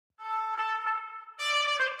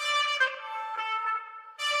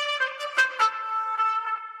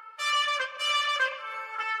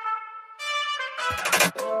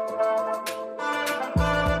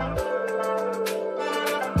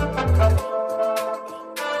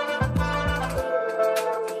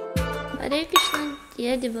Hare Krishna,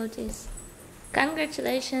 dear devotees.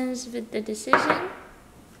 Congratulations with the decision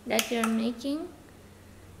that you are making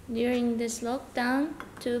during this lockdown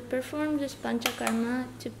to perform this panchakarma,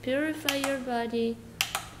 to purify your body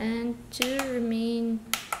and to remain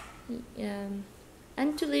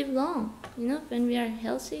and to live long. You know, when we are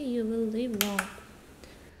healthy, you will live long.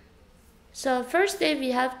 So first day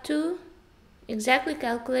we have to exactly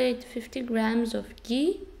calculate 50 grams of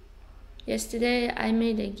ghee. Yesterday I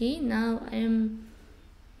made a ghee. Now I am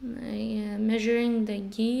measuring the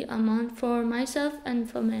ghee amount for myself and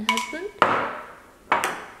for my husband.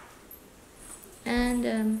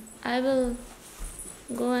 And I will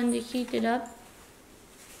go and heat it up.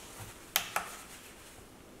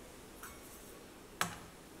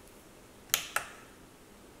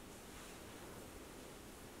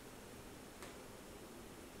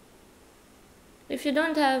 If you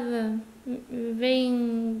don't have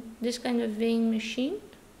this kind of weighing machine,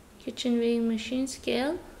 kitchen weighing machine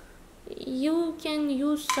scale, you can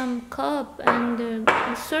use some cup and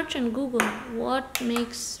search on Google what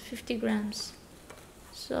makes 50 grams.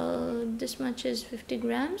 So this much is 50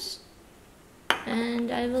 grams,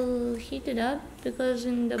 and I will heat it up because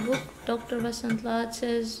in the book Dr. Vasant Lad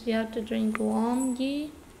says you have to drink warm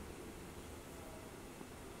ghee.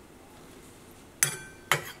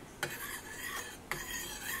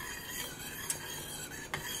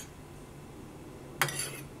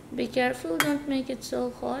 Be careful, don't make it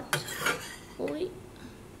so hot. Oi.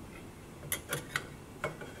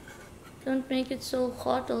 Don't make it so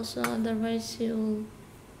hot also, otherwise you will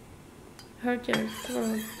hurt your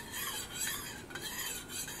throat.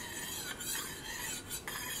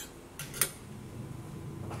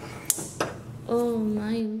 Oh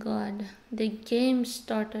my god, the game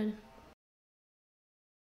started.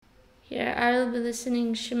 Here I will be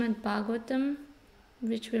listening Srimad Bhagavatam,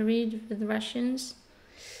 which we read with Russians.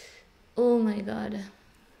 Oh my god,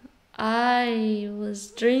 I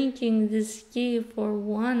was drinking this ghee for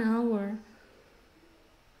 1 hour.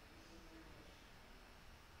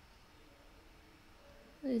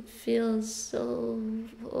 It feels so...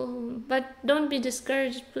 but don't be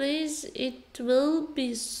discouraged, please. It will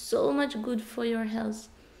be so much good for your health.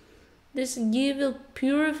 This ghee will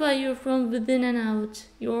purify you from within and out.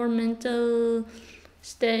 Your mental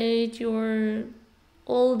state,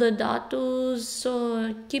 all the dhatus.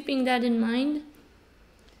 So keeping that in mind,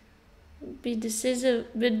 be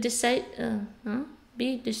decisive,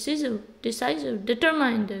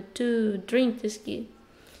 determined to drink this ghee.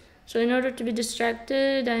 So in order to be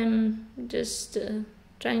distracted, I'm just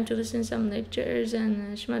trying to listen some lectures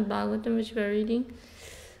and Srimad Bhagavatam, which we're reading.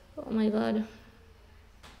 Oh my god.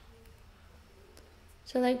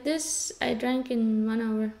 So like this, I drank in 1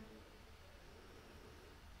 hour.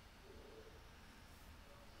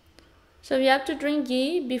 So we have to drink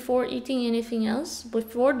ghee before eating anything else,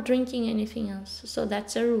 before drinking anything else. So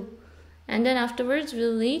that's a rule. And then afterwards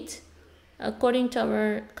we'll eat according to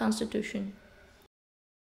our constitution.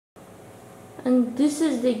 And this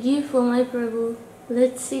is the ghee for my Prabhu.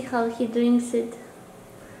 Let's see how he drinks it.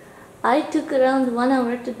 I took around 1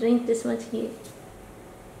 hour to drink this much ghee.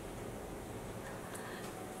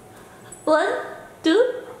 1,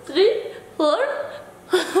 2, 3, 4.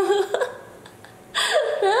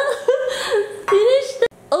 Finished.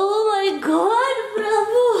 Oh my god,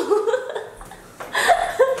 Prabhu!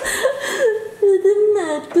 Within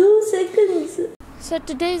 2 seconds. So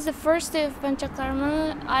today is the first day of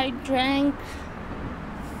Panchakarma. I drank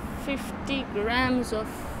 50 grams of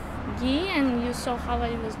ghee and you saw how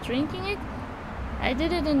I was drinking it. I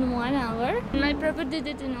did it in 1 hour. My Prabhu did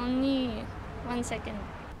it in only 1 second.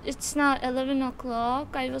 It's now 11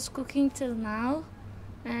 o'clock. I was cooking till now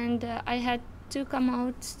and I had to come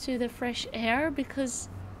out to the fresh air because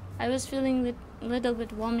I was feeling a little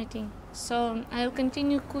bit vomiting. So I'll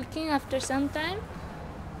continue cooking after some time.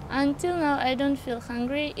 Until now I don't feel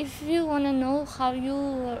hungry. If you want to know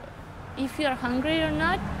if you are hungry or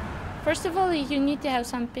not, first of all you need to have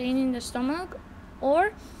some pain in the stomach,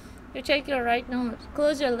 or you check your right nose.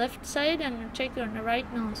 Close your left side and check your right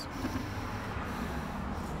nose.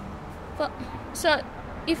 So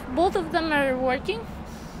if both of them are working,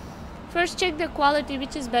 first check the quality,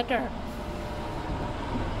 which is better.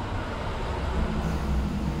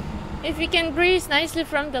 If you can breathe nicely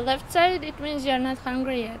from the left side, it means you're not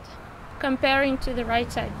hungry yet, comparing to the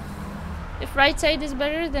right side. If right side is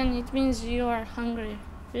better, then it means you are hungry,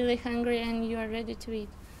 really hungry, and you are ready to eat.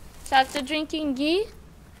 So after drinking ghee,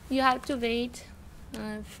 you have to wait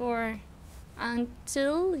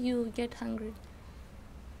until you get hungry.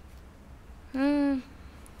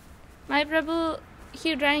 My Prabhu,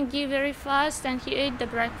 he drank ghee very fast and he ate the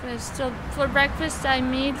breakfast. So for breakfast I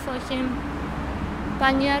made for him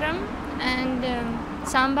panyaram and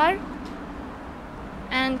sambar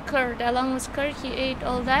and curd. Along with curd he ate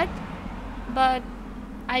all that, but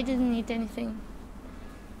I didn't eat anything.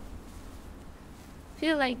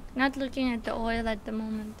 Feel like not looking at the oil at the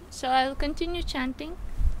moment. So I'll continue chanting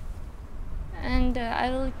and I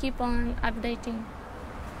will keep on updating.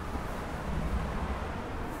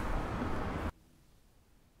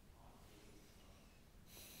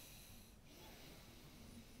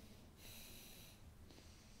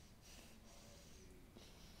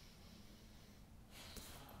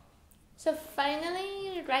 So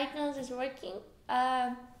finally, right now this is working.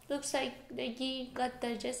 Looks like the ghee got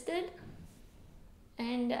digested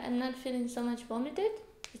and I'm not feeling so much vomited.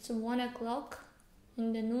 It's 1 o'clock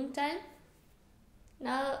in the noontime.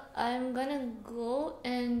 Now I'm gonna go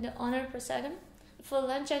and honor prasadam. For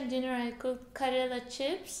lunch and dinner I cooked karela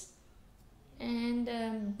chips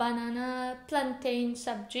and banana plantain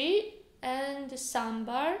sabji and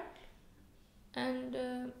sambar and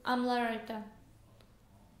amla raita.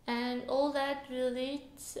 And all that we'll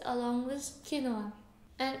eat along with quinoa.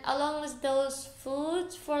 And along with those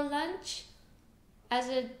foods for lunch, as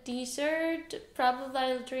a dessert, probably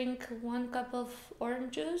I'll drink 1 cup of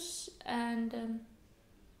orange juice and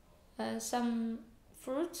some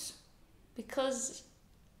fruits, because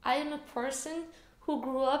I am a person who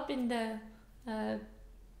grew up in the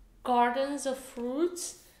gardens of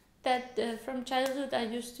fruits, that from childhood I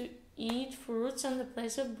used to eat fruits on the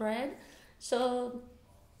place of bread. So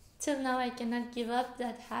till now I cannot give up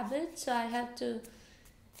that habit, so I have to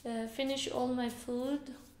finish all my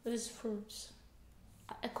food with fruits.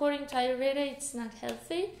 According to Ayurveda, it's not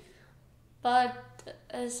healthy, but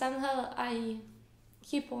somehow I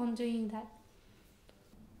keep on doing that.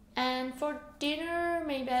 And for dinner,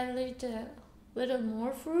 maybe I'll eat a little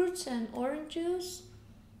more fruits and orange juice.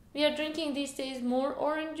 We are drinking these days more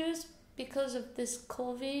orange juice because of this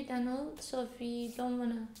COVID and all, so if we don't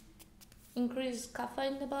want to increase kapha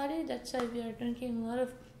in the body, that's why we are drinking a lot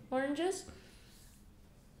of oranges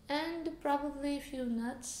and probably a few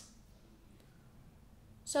nuts.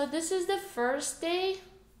 So this is the first day,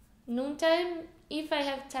 noontime. If I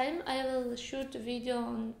have time, I will shoot a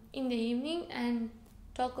video in the evening and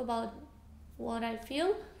talk about what I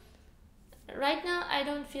feel. Right now I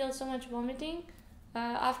don't feel so much vomiting.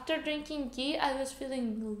 After drinking ghee I was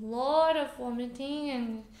feeling a lot of vomiting,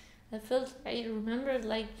 and I remembered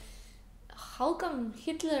like, how come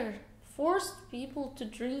Hitler forced people to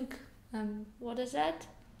drink what is that?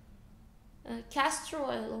 Castor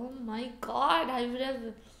oil. Oh my god, I would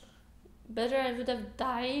have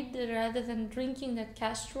died rather than drinking that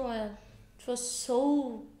castor oil. It was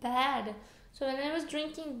so bad. So when I was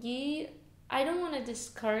drinking ghee, I don't want to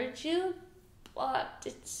discourage you, but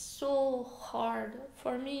it's so hard.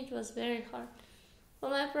 For me it was very hard.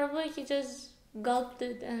 Well, my Prabhu, he just gulped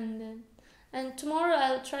it, and tomorrow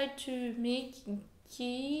I'll try to make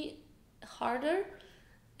ghee harder,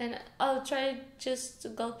 and I'll try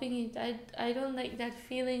just gulping it. I don't like that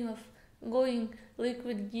feeling of going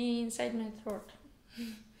liquid ghee inside my throat.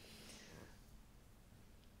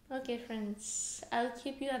 Okay friends, I'll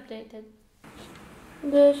keep you updated.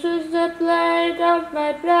 This is the plate of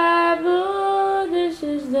my Prabhu. This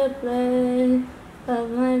is the plate of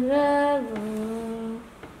my Prabhu.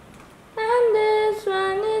 And this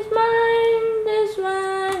one is mine. This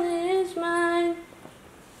one is mine.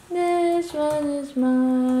 This one is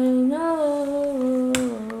mine. Oh.